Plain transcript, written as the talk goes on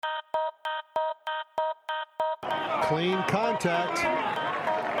Clean contact.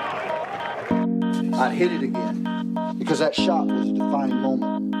 I'd hit it again because that shot was a defining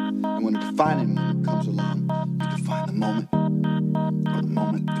moment. And when a defining moment comes along, you define the moment, or the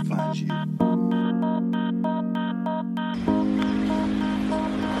moment defines you.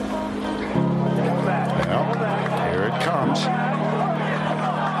 Well, here it comes.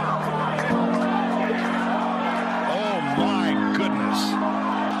 Oh my goodness.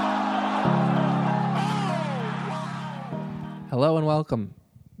 Hello and welcome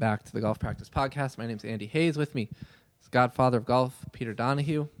back to the Golf Practice Podcast. My name's Andy Hayes. With me is Godfather of Golf, Peter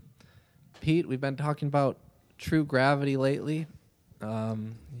Donahue. Pete, we've been talking about true gravity lately.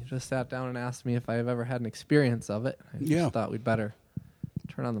 You just sat down and asked me if I've ever had an experience of it. I just thought we'd better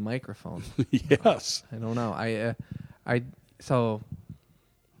turn on the microphone. Yes. I don't know. So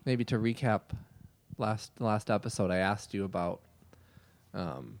maybe to recap the last episode, I asked you about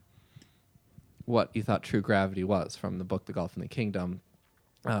what you thought true gravity was from the book The Golf and the Kingdom.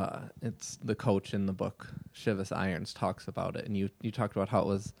 It's the coach in the book, Shivas Irons, talks about it, and you talked about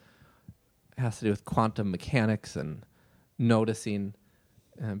how it has to do with quantum mechanics and noticing,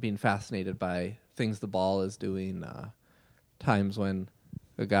 being fascinated by things the ball is doing. Times when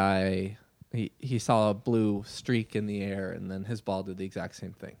a guy he saw a blue streak in the air, and then his ball did the exact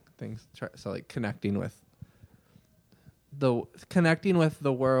same thing. So like connecting with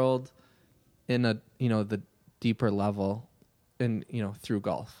the world in a the deeper level, in through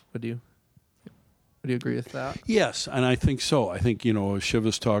golf. Would you agree with that? Yes, and I think so. I think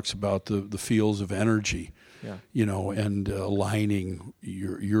Shivas talks about the fields of energy, and aligning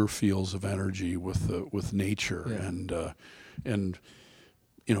your fields of energy with nature, and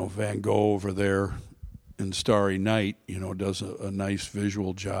Van Gogh over there in Starry Night, does a nice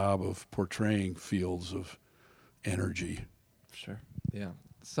visual job of portraying fields of energy. Sure. Yeah.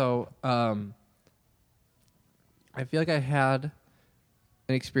 So I feel like I had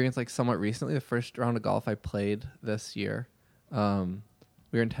an experience like somewhat recently. The first round of golf I played this year, we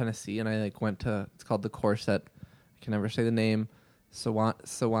were in Tennessee, and I went to, it's called the course at, I can never say the name, Sewanee,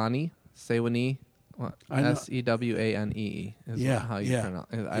 Sewanee, Sewanee is how you pronounce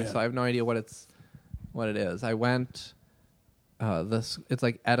it. So I have no idea what it is. I went, it's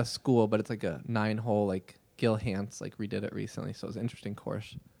like at a school, but it's like a 9-hole, Gil Hance redid it recently, so it was an interesting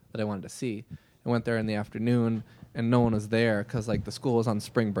course that I wanted to see. I went there in the afternoon, and no one was there because the school was on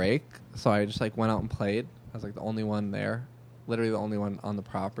spring break. So I just went out and played. I was the only one there, literally the only one on the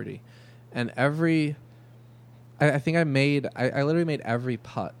property. And I think I literally made every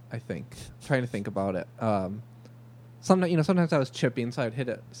putt. I think, trying to think about it. Sometimes I was chipping, so I'd hit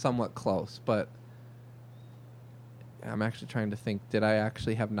it somewhat close. But I'm actually trying to think. Did I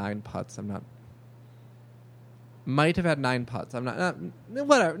actually have 9 putts? I'm not. Might have had 9 putts. I'm not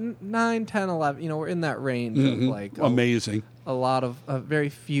whatever, 9, 10, 11. We're in that range of amazing. A lot of very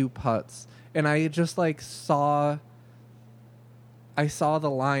few putts. And I just saw the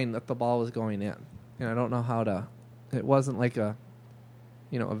line that the ball was going in. And I don't know how to, it wasn't it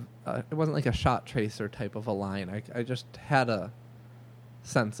wasn't like a shot tracer type of a line. I just had a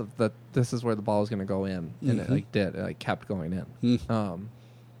sense of that this is where the ball was going to go in. And it did. It kept going in.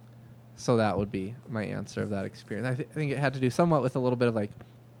 So that would be my answer of that experience. I think it had to do somewhat with a little bit of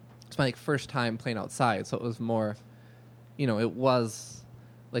it's my first time playing outside, so it was more, it was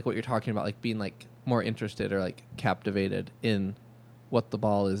like what you're talking about, being more interested or captivated in what the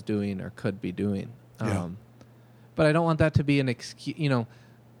ball is doing or could be doing. But I don't want that to be an excuse.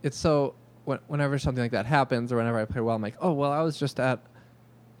 It's so whenever something like that happens or whenever I play well, I'm oh well, I was just at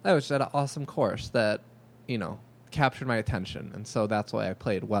an awesome course that captured my attention, and so that's why I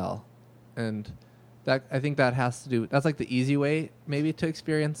played well. And that I think that has to do. That's the easy way maybe to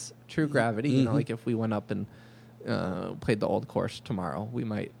experience true gravity. If we went up and played the old course tomorrow, we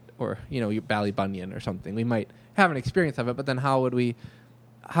might, or Ballybunion or something, we might have an experience of it. But then how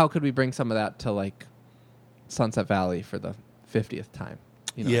could we bring some of that to Sunset Valley for the 50th time?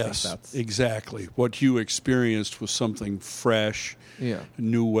 Yes, exactly. What you experienced was something fresh, a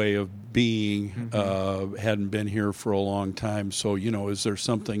new way of being, hadn't been here for a long time. So, is there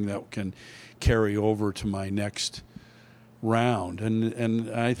something that can carry over to my next round? And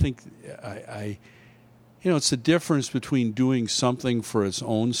I think it's the difference between doing something for its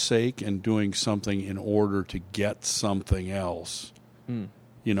own sake and doing something in order to get something else.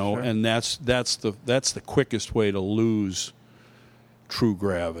 Sure. And that's the quickest way to lose true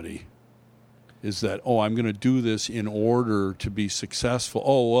gravity, is that, I'm going to do this in order to be successful.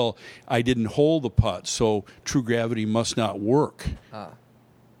 Oh, well, I didn't hold the putt, so true gravity must not work.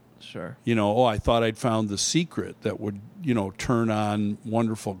 Sure. I thought I'd found the secret that would, turn on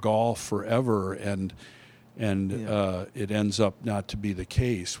wonderful golf forever, and it ends up not to be the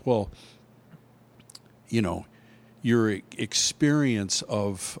case. Well, your experience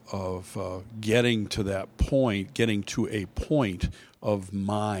of getting to that point, getting to a point of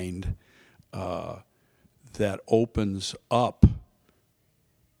mind that opens up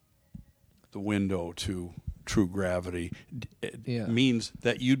the window to true gravity, means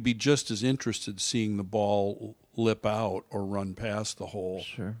that you'd be just as interested seeing the ball lip out or run past the hole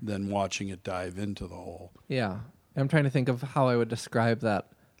than watching it dive into the hole. Yeah. I'm trying to think of how I would describe that,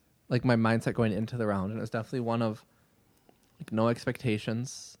 like my mindset going into the round. And it was definitely one of like no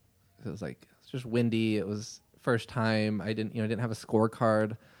expectations. It was like, it's just windy. It was first time. I didn't have a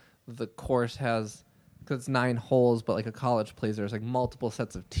scorecard. The course has, because it's 9 holes, but like a college plays, there's like multiple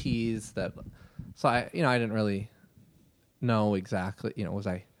sets of tees that, so I didn't really know exactly, was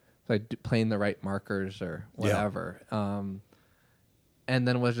I playing the right markers or whatever. Yeah. And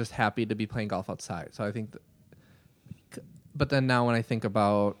then was just happy to be playing golf outside. So I think, but then now when I think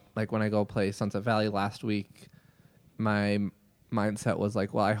about, like when I go play Sunset Valley last week, my mindset was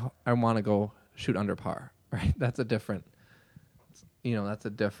like, well, I want to go shoot under par, right? That's a different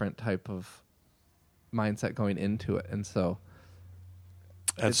type of mindset going into it. And so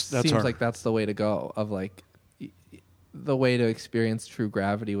it seems like that's the way to go, of like the way to experience true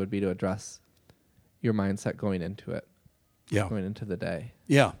gravity would be to address your mindset going into it. Yeah. Going into the day.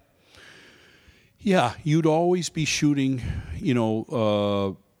 Yeah. Yeah. You'd always be shooting,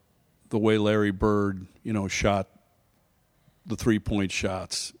 the way Larry Bird, shot the 3-point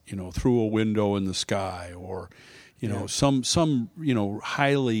shots, through a window in the sky, or, some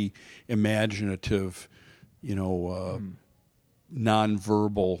highly imaginative,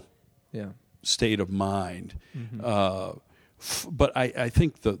 nonverbal state of mind. Mm-hmm. But I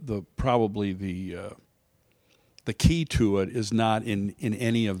think the probably the key to it is not in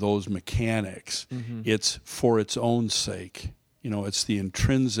any of those mechanics. Mm-hmm. It's for its own sake. It's the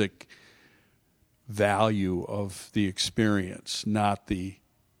intrinsic value of the experience, not the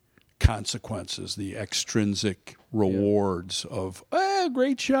consequences, the extrinsic rewards of,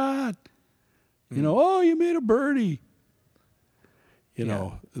 great shot. Mm-hmm. You made a birdie.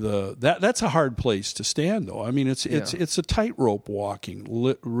 That's a hard place to stand, though. I mean, it's a tightrope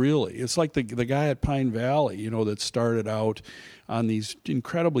walking. Really, it's like the guy at Pine Valley, that started out on these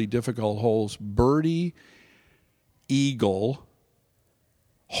incredibly difficult holes: birdie, eagle,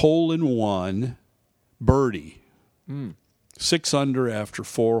 hole in one, birdie. 6 under after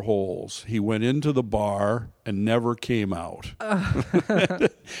 4 holes. He went into the bar and never came out.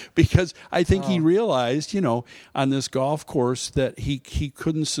 Because I think he realized, on this golf course that he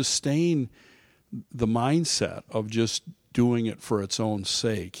couldn't sustain the mindset of just doing it for its own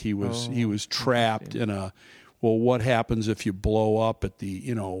sake. He was trapped in a, well, what happens if you blow up at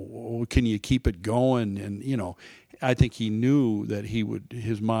the, can you keep it going? And, I think he knew that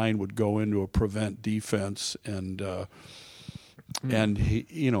his mind would go into a prevent defense, and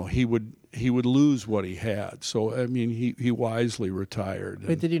he would lose what he had. So I mean, he wisely retired.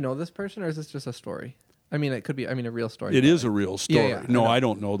 Wait, did you know this person, or is this just a story? I mean, it could be. I mean, a real story. It is a real story. Yeah, no, I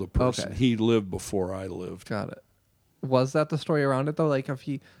don't know the person. Okay. He lived before I lived. Got it. Was that the story around it though? Like,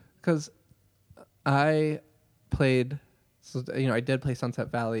 because I played, I did play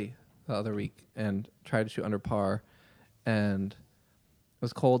Sunset Valley the other week and tried to shoot under par, and it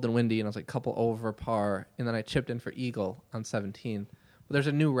was cold and windy, and I was like couple over par, and then I chipped in for eagle on 17. But there's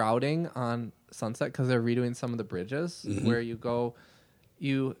a new routing on Sunset because they're redoing some of the bridges, mm-hmm. where you go,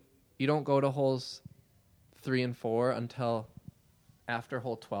 you don't go to holes 3 and 4 until after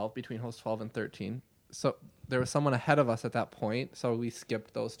hole 12, between holes 12 and 13. So there was someone ahead of us at that point, so we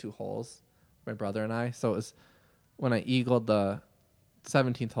skipped those 2 holes, my brother and I. So it was when I eagled the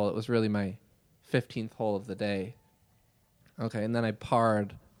 17th hole, it was really my 15th hole of the day. Okay, and then I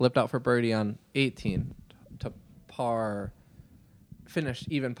lipped out for birdie on 18 to par, finished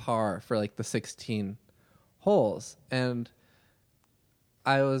even par for like the 16 holes. And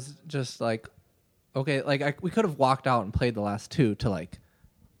I was just like, okay, like we could have walked out and played the last 2 to like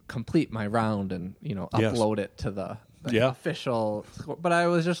complete my round and, upload it to the official score. But I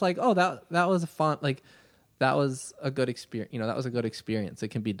was just like, oh, that was a fun, like that was a good experience. That was a good experience. It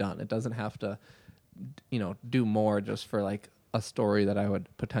can be done. It doesn't have to, do more just for like a story that I would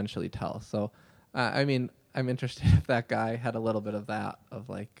potentially tell. So, I mean, I'm interested if that guy had a little bit of that, of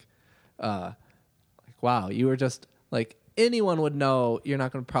like, wow, you were just like, anyone would know you're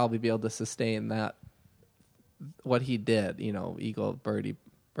not going to probably be able to sustain that, what he did, eagle, birdie,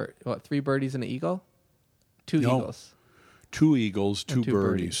 3 birdies and an eagle? 2 eagles. 2 eagles, 2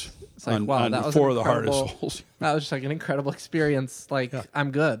 birdies. It's like, wow, that was 4 of the hardest holes. That was just like an incredible experience. Like,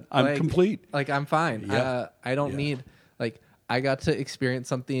 I'm good. I'm complete. Like, I'm fine. Yeah. I don't need, like, I got to experience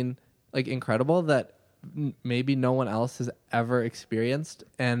something, like, incredible that maybe no one else has ever experienced.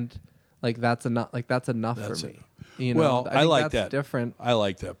 And, like, that's enough. Like, that's enough for me. You know? Well, I like that's that. Different. I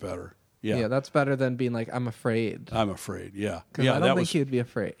like that better. Yeah. Yeah, that's better than being like, I'm afraid. I'm afraid, yeah. Because I don't think he'd be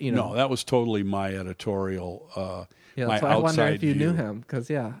afraid. You know? No, that was totally my editorial, yeah, my that's why I wonder if you view. knew him. Because,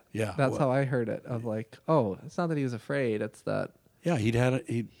 that's how I heard it. Of like, oh, it's not that he was afraid. It's that. Yeah, he'd had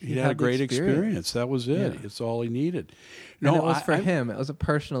a great experience. That was it. Yeah. It's all he needed. No, it was for him. It was a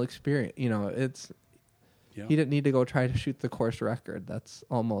personal experience. You know, he didn't need to go try to shoot the course record. That's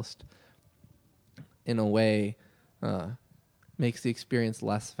almost, in a way, makes the experience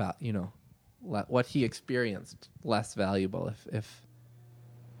less what he experienced less valuable if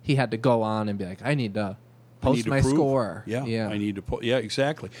he had to go on and be like, I need to post my score. Yeah, I need to yeah,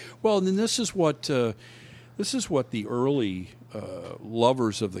 exactly. Well, and then this is what the early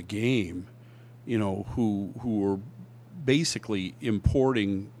lovers of the game, you know, who were basically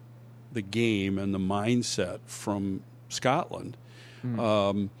importing the game and the mindset from Scotland,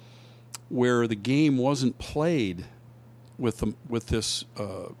 where the game wasn't played with this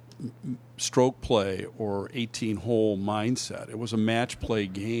stroke play or 18-hole mindset. It was a match play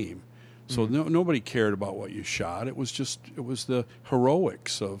game. So nobody cared about what you shot. It was the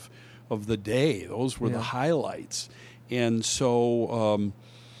heroics of the day. Those were the highlights. And so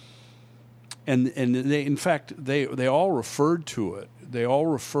and they, in fact, they all referred to it. They all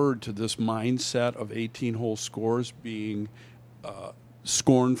referred to this mindset of 18-hole scores being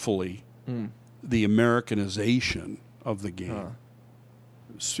scornfully the Americanization of the game.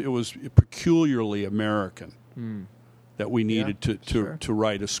 It was peculiarly American that we needed to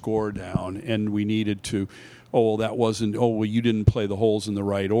write a score down, and we needed to, you didn't play the holes in the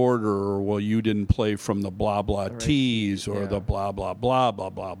right order, or, well, you didn't play from the blah, blah tees, or the blah, blah, blah, blah,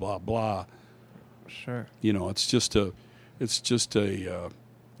 blah, blah, blah. Sure. You know, it's a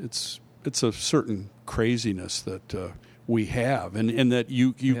certain craziness that we have, and that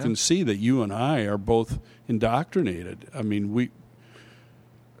you can see that you and I are both indoctrinated. I mean,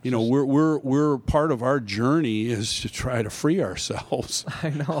 we're part of our journey is to try to free ourselves.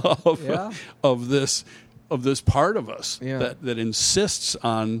 I know of this part of us that insists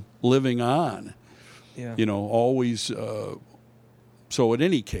on living on. Yeah. You know, always. So in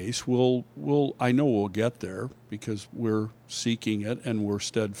any case, I know we'll get there because we're seeking it and we're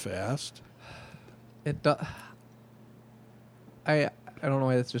steadfast. It does. I don't know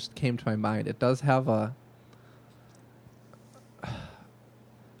why this just came to my mind. It does have a.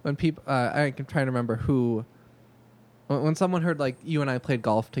 When people, I can try to remember who. When someone heard like you and I played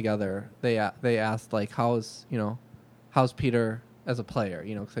golf together, they asked like how's Peter as a player,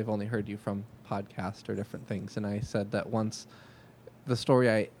 you know, because they've only heard you from podcasts or different things, and I said that once the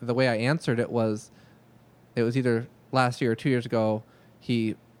way I answered it was either last year or 2 years ago,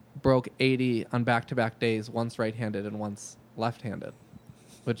 he broke 80 on back-to-back days, once right-handed and once left-handed,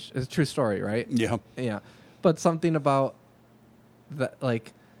 which is a true story, right? Yeah. Yeah. But something about that,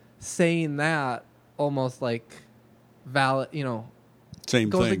 like saying that almost like valid, you know, same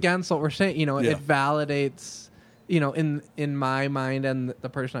goes thing against what we're saying, you know, it validates, you know, in my mind and the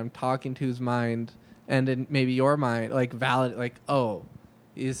person I'm talking to's mind and in maybe your mind, like valid, like, oh,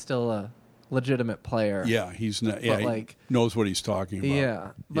 he's still a legitimate player. Yeah, he's not. Yeah, like, he knows what he's talking about.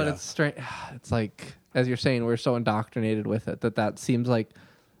 Yeah, but it's strange. It's like, as you're saying, we're so indoctrinated with it that seems like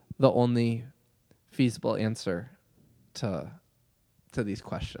the only feasible answer to these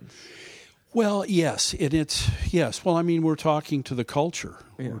questions. Well, yes, yes. Well, I mean, we're talking to the culture.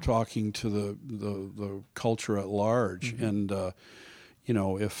 Yeah. We're talking to the culture at large, and you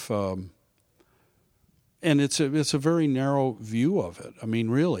know, if. And it's a very narrow view of it. I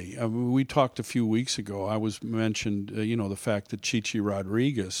mean, really. I mean, we talked a few weeks ago. I was mentioned, the fact that Chichi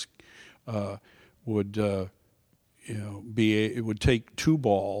Rodriguez would take 2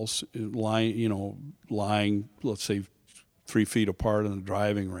 balls lying, let's say, 3 feet apart on the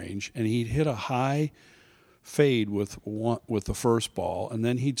driving range, and he'd hit a high fade with the first ball, and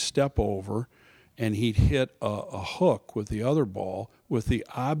then he'd step over, and he'd hit a hook with the other ball with the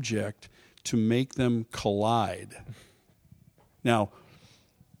object to make them collide. Now,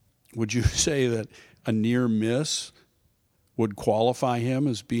 would you say that a near miss would qualify him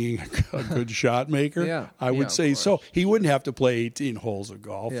as being a good shot maker? Yeah, I would say so. He wouldn't have to play 18 holes of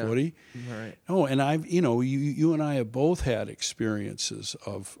golf, would he? Right. No, and you and I have both had experiences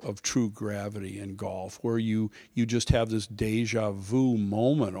of true gravity in golf where you just have this deja vu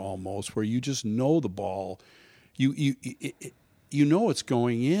moment almost where you just know the ball you know it's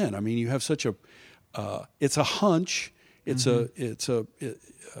going in. I mean, you have such a it's a hunch. It's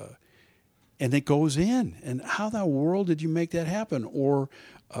and it goes in. And how the world did you make that happen? Or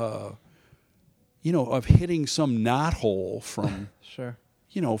of hitting some knothole from sure.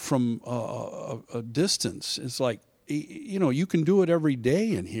 From a distance. It's like, you can do it every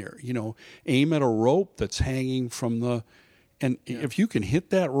day in here. Aim at a rope that's hanging from the, and if you can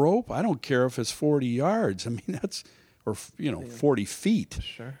hit that rope, I don't care if it's 40 yards. I mean, that's, or 40 feet.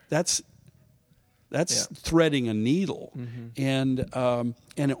 Sure. That's threading a needle, and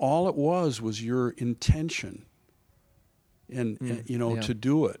all it was your intention, and to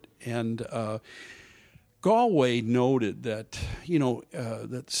do it. And Galway noted that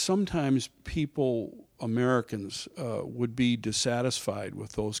that sometimes Americans would be dissatisfied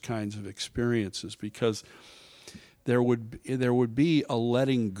with those kinds of experiences because there would be a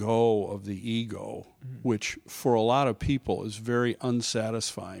letting go of the ego, which for a lot of people is very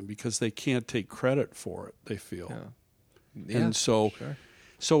unsatisfying because they can't take credit for it, they feel. Yeah, and so sure.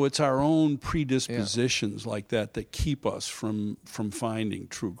 So it's our own predispositions like that keep us from finding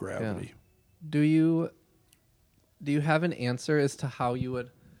true gravity. Yeah. Do you have an answer as to how you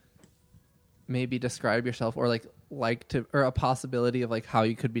would maybe describe yourself, or or a possibility of like how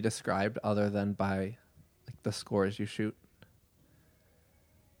you could be described other than by like the scores you shoot?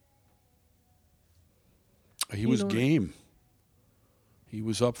 He was game. He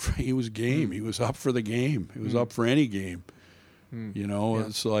was up for, he was game. He was up for the game. He was up for any game.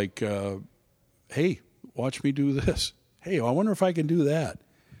 It's like, hey, watch me do this. Hey, I wonder if I can do that.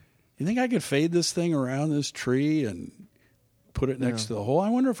 You think I could fade this thing around this tree and put it next to the hole? I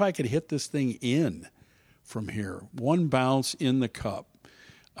wonder if I could hit this thing in from here. One bounce in the cup.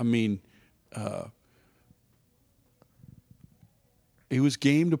 I mean, he was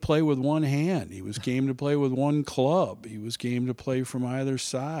game to play with one hand. He was game to play with one club. He was game to play from either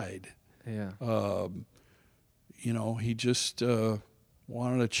side. Yeah. He just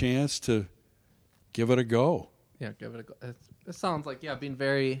wanted a chance to give it a go. Yeah, give it a go. It sounds like, being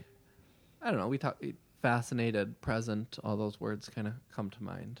very, I don't know, we talk fascinated, present, all those words kind of come to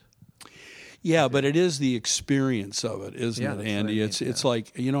mind. Yeah, but it is the experience of it, isn't it, Andy? It's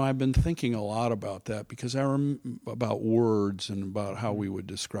like, I've been thinking a lot about that because about words and about how we would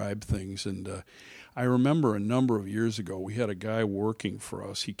describe things. And I remember a number of years ago, we had a guy working for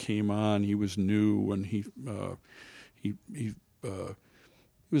us. He came on, he was new, and he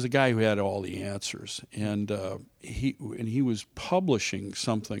was a guy who had all the answers. And he was publishing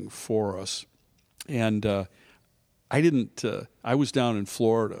something for us. And I was down in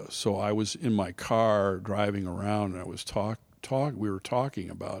Florida, so I was in my car driving around, and I was we were talking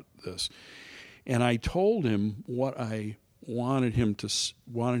about this, and I told him what I wanted him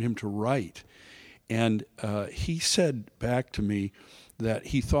to write, and he said back to me that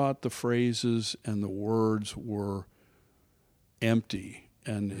he thought the phrases and the words were empty,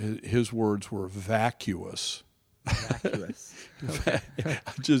 and his words were vacuous. Vacuous. Okay.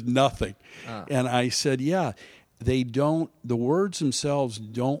 Just nothing. And I said, yeah. The words themselves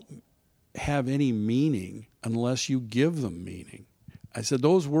don't have any meaning unless you give them meaning. I said,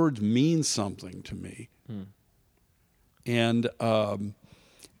 those words mean something to me. And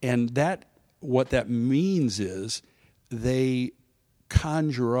that, what that means is they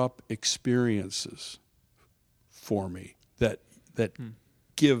conjure up experiences for me that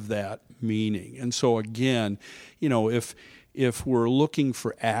give that meaning. And so again, if we're looking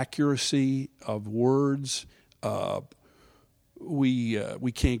for accuracy of words,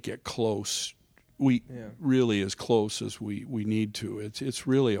 we can't get close. Really as close as we need to. It's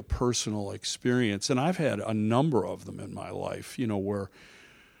really a personal experience, and I've had a number of them in my life. Where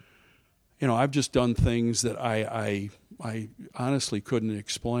I've just done things that I honestly couldn't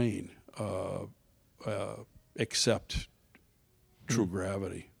explain, except true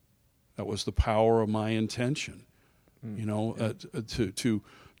gravity. That was the power of my intention. To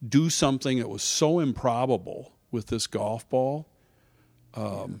do something that was so improbable with this golf ball,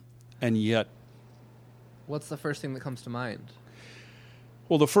 and yet. What's the first thing that comes to mind?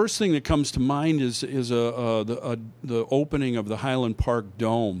 Well, the first thing that comes to mind is the opening of the Highland Park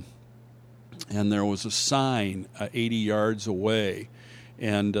Dome, and there was a sign 80 yards away,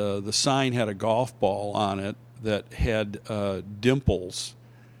 and the sign had a golf ball on it that had dimples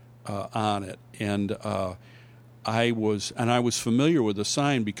on it, and I was familiar with the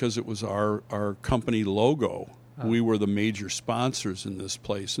sign because it was our company logo. We were the major sponsors in this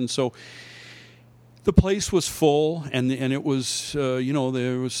place, and so the place was full, and it was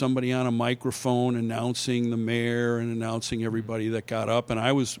there was somebody on a microphone announcing the mayor and announcing everybody that got up, and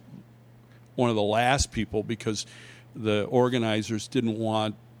I was one of the last people, because the organizers didn't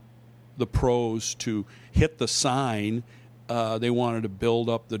want the pros to hit the sign. They wanted to build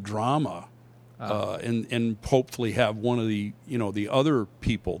up the drama, and hopefully have one of the other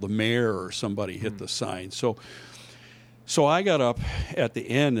people, the mayor or somebody, hit the sign. So I got up at the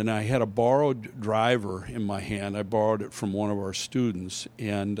end, and I had a borrowed driver in my hand. I borrowed it from one of our students,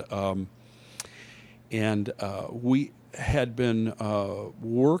 and we had been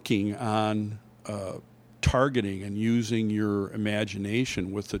working on targeting and using your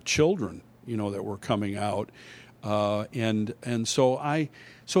imagination with the children, that were coming out, and so at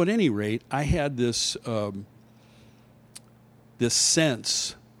any rate, I had this this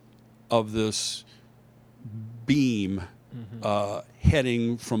sense of this beam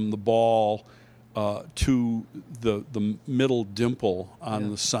heading from the ball to the middle dimple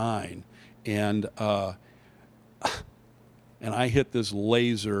on the sign, and I hit this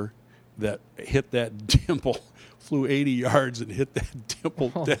laser that hit that dimple, flew 80 yards and hit that dimple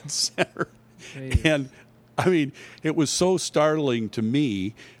dead center. Jeez. And I mean, it was so startling to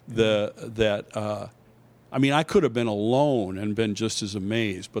me that I could have been alone and been just as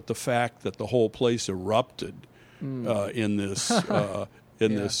amazed, but the fact that the whole place erupted in this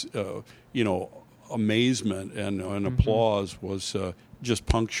this amazement and applause was just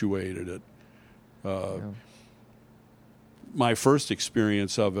punctuated it. My first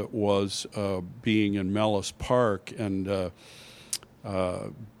experience of it was being in Mellis Park and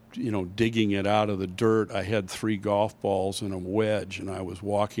digging it out of the dirt. I had 3 golf balls and a wedge, and I was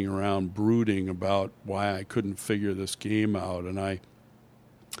walking around brooding about why I couldn't figure this game out. And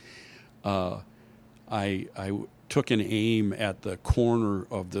I took an aim at the corner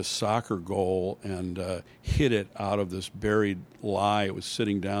of this soccer goal and hit it out of this buried lie. It was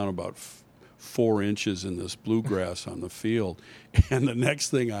sitting down about 4 inches in this bluegrass on the field. And the next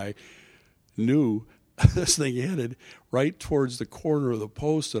thing I knew, this thing headed right towards the corner of the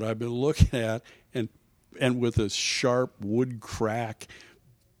post that I've been looking at, and with a sharp wood crack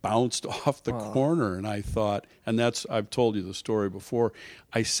bounced off the corner. And I thought, and I've told you the story before,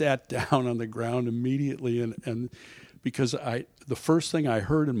 I sat down on the ground immediately, and because the first thing I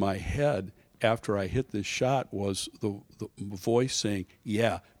heard in my head after I hit this shot was the voice saying,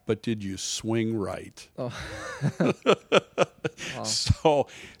 "Yeah, but did you swing right?" Oh. So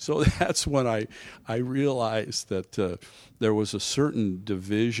that's when I realized that there was a certain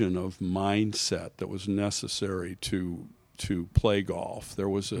division of mindset that was necessary to play golf. There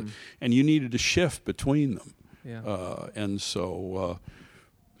was and you needed to shift between them. Yeah. And so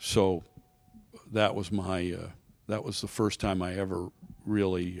that was that was the first time I ever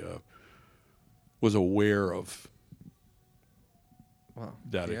really was aware of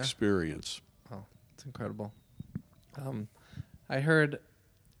that experience. Oh, it's incredible. I heard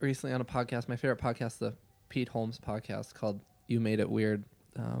recently on a podcast, my favorite podcast, the Pete Holmes podcast called "You Made It Weird."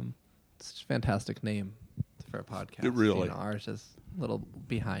 It's a fantastic name for a podcast. It really. Ours is a little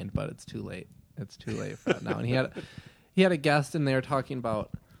behind, but it's too late. It's too late for that now. And he had a guest, and they were talking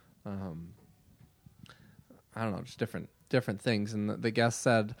about I don't know, just different things. And the guest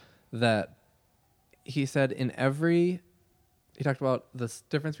said that he talked about the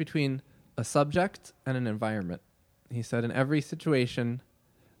difference between a subject and an environment. He said in every situation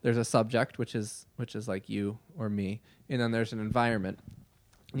there's a subject, which is like you or me, and then there's an environment.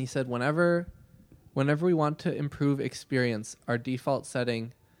 And he said whenever we want to improve experience, our default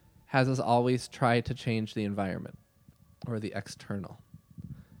setting has us always try to change the environment or the external.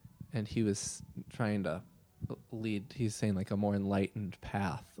 And he was trying to he's saying like a more enlightened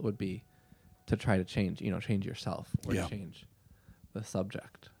path would be to try to change yourself or change the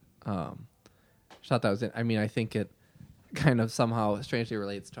subject. I thought that was it. I mean, I think it kind of somehow strangely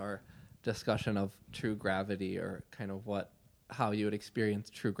relates to our discussion of true gravity, or kind of how you would experience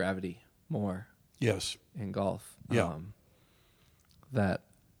true gravity more. Yes. In golf. Yeah. That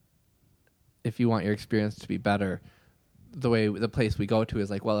if you want your experience to be better, the place we go to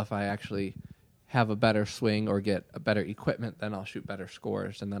is like, well, if I actually have a better swing or get a better equipment, then I'll shoot better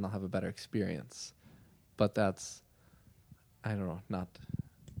scores and then I'll have a better experience. But that's, I don't know,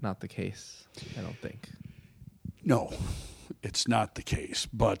 not the case, I don't think. No, it's not the case,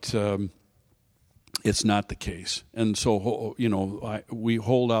 but it's not the case. And so, we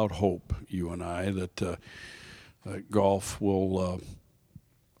hold out hope, you and I, that golf will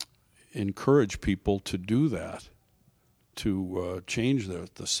encourage people to do that, to change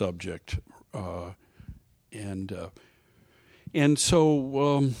the subject. And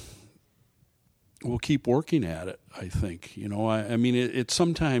so we'll keep working at it, I think. I mean, it's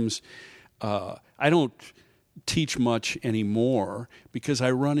sometimes I don't teach much anymore because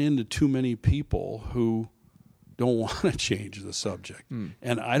I run into too many people who don't want to change the subject.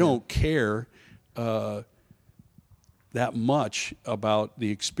 And I don't care that much about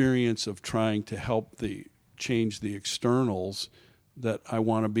the experience of trying to help change the externals that I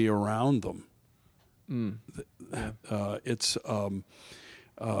want to be around them. It's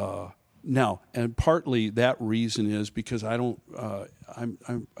now, and partly that reason is because I don't.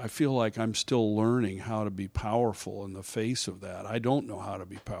 I feel like I'm still learning how to be powerful in the face of that. I don't know how to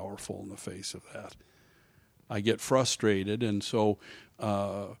be powerful in the face of that. I get frustrated, and so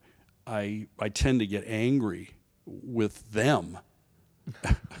I tend to get angry with them.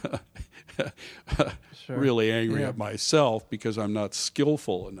 Sure. Really angry at myself because I'm not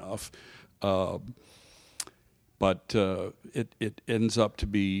skillful enough. But it ends up to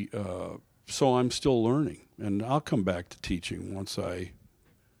be, so I'm still learning. And I'll come back to teaching once I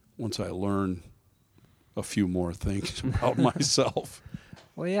learn a few more things about myself.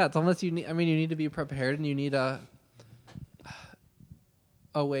 Well, yeah, it's almost you need to be prepared, and you need a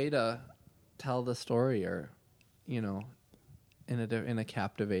way to tell the story, or in a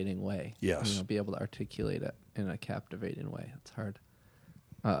captivating way. Yes. Be able to articulate it in a captivating way. It's hard.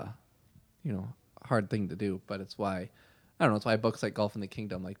 Hard thing to do, but it's why it's why books like Golf in the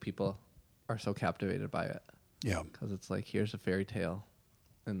Kingdom, like, people are so captivated by it. Yeah. Because it's like, here's a fairy tale,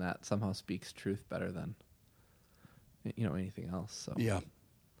 and that somehow speaks truth better than anything else. So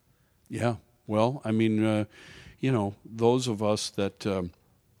Yeah. Well, I mean, those of us that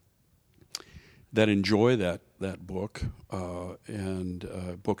enjoy that book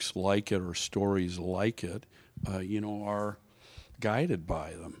and books like it or stories like it, are guided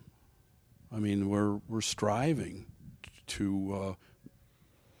by them. I mean, we're striving to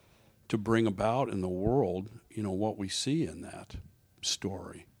bring about in the world, what we see in that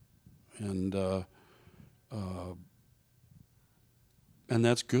story, and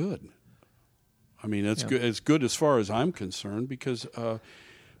that's good. I mean, it's good. It's good as far as I'm concerned because I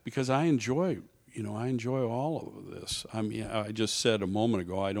enjoy. I enjoy all of this. I mean, I just said a moment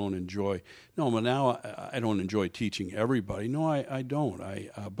ago I don't enjoy. No, but now I don't enjoy teaching everybody. No, I don't.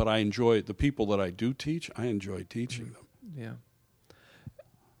 But I enjoy the people that I do teach. I enjoy teaching them. Yeah.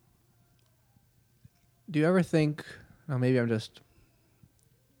 Do you ever think? Well, maybe I'm just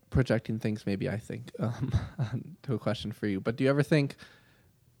projecting things. Maybe I think to a question for you. But do you ever think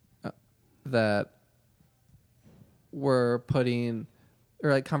that we're putting,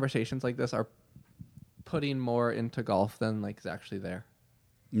 or like conversations like this are putting more into golf than like is actually there?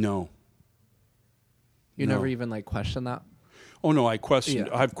 No. You never even like question that? Oh no, I've questioned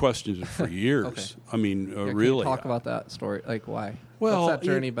it for years. Okay. I mean, Can really. you talk about that story? Like, why? Well, what's that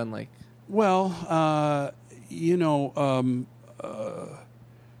journey been like? Well,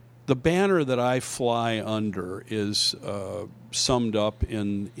 the banner that I fly under is summed up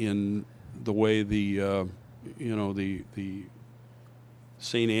in the way the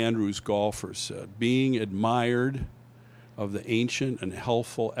St. Andrew's golfer said, being admired of the ancient and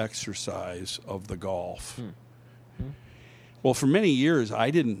healthful exercise of the golf. Well, for many years, I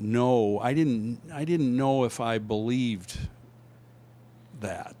didn't know if I believed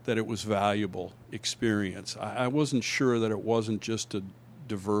that it was valuable experience. I wasn't sure that it wasn't just a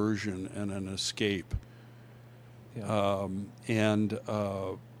diversion and an escape. Yeah. And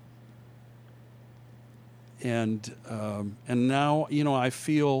now, I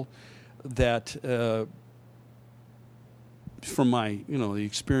feel that from my, the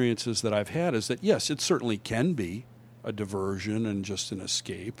experiences that I've had is that, yes, it certainly can be a diversion and just an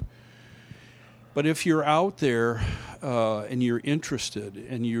escape. But if you're out there and you're interested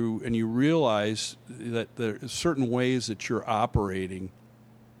and you realize that there are certain ways that you're operating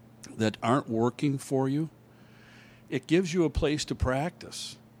that aren't working for you, it gives you a place to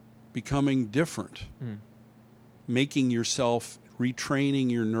practice becoming different. Making yourself, retraining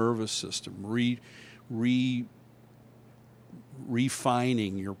your nervous system,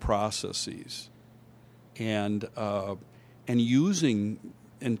 refining your processes, and using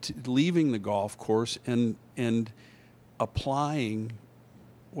and leaving the golf course and applying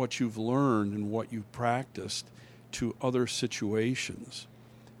what you've learned and what you've practiced to other situations.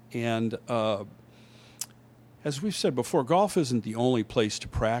 And as we've said before, golf isn't the only place to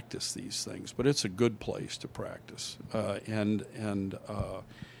practice these things, but it's a good place to practice.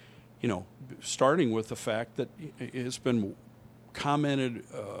 Starting with the fact that it's been commented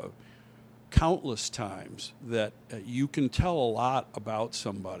countless times that you can tell a lot about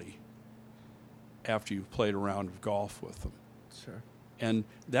somebody after you've played a round of golf with them. Sure. And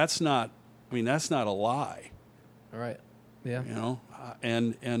that's not a lie. All right. Yeah.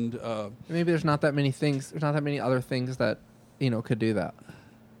 and maybe there's not that many things. There's not that many other things that could do that.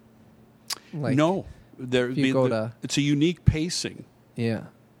 Like, no, it's a unique pacing. Yeah.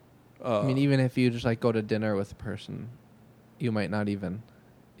 I mean, even if you just like go to dinner with a person, you might not even,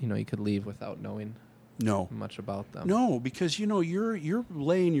 you could leave without knowing much about them. No, because you're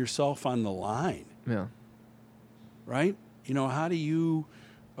laying yourself on the line. Yeah. Right? How do you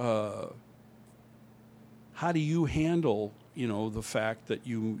handle the fact that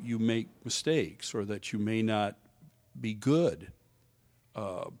you make mistakes or that you may not be good?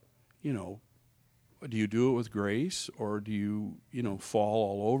 Do you do it with grace, or do you fall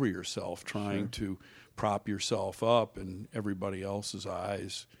all over yourself trying to prop yourself up in everybody else's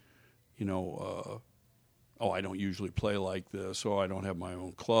eyes? I don't usually play like this. Oh, I don't have my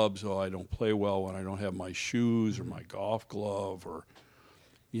own clubs. Oh, I don't play well when I don't have my shoes or my golf glove or,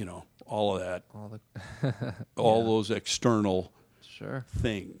 all of that. All those external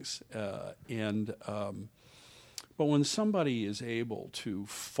things. But when somebody is able to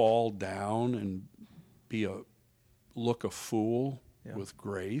fall down and look a fool with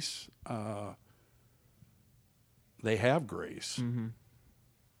grace, they have grace. Mm-hmm.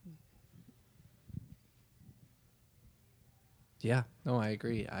 Yeah, no, I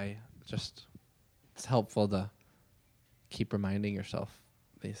agree. It's helpful to keep reminding yourself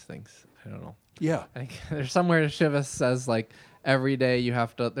these things. I don't know. Yeah. I think there's somewhere Shiva says like every day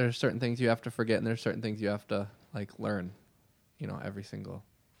there's certain things you have to forget and there's certain things you have to like learn, every single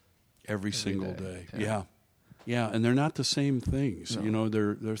day. Yeah. Yeah, and they're not the same things. No.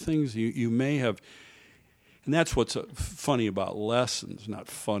 They're things you may have. And that's what's funny about lessons. Not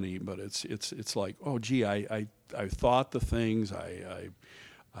funny, but it's like, oh, gee, I thought the things. I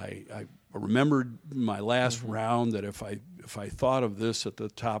remembered my last round that if I thought of this at the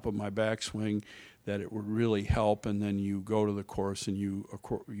top of my backswing, that it would really help. And then you go to the course and you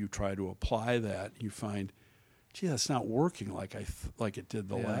try to apply that. And you find, gee, that's not working like it did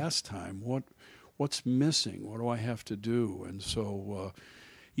the last time. What's missing? What do I have to do? And so.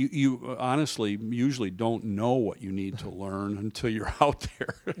 You honestly usually don't know what you need to learn until you're out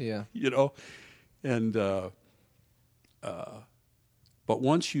there. Yeah. And but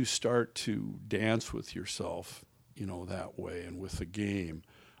once you start to dance with yourself, that way and with the game,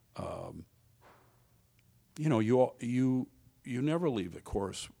 you never leave the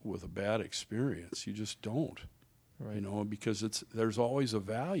course with a bad experience. You just don't. Right. Because there's always a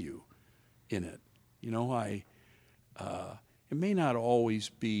value in it. It may not always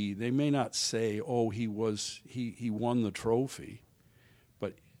be. They may not say, "Oh, he won the trophy,"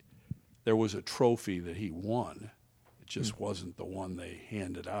 but there was a trophy that he won. It just wasn't the one they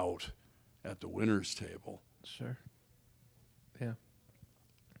handed out at the winners' table. Sure. Yeah.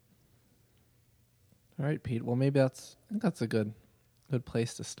 All right, Pete. Well, maybe I think that's a good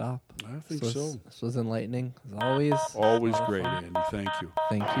place to stop. I think so. This was enlightening as always. Always great, Andy. Thank you.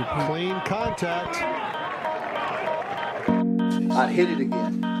 Thank you, Pete. Clean contact. I'd hit it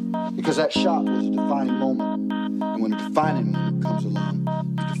again, because that shot was a defining moment. And when a defining moment comes along,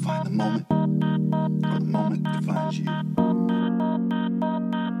 you define the moment, or the moment defines you.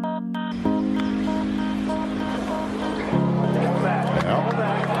 Well,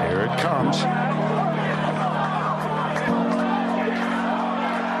 here it comes.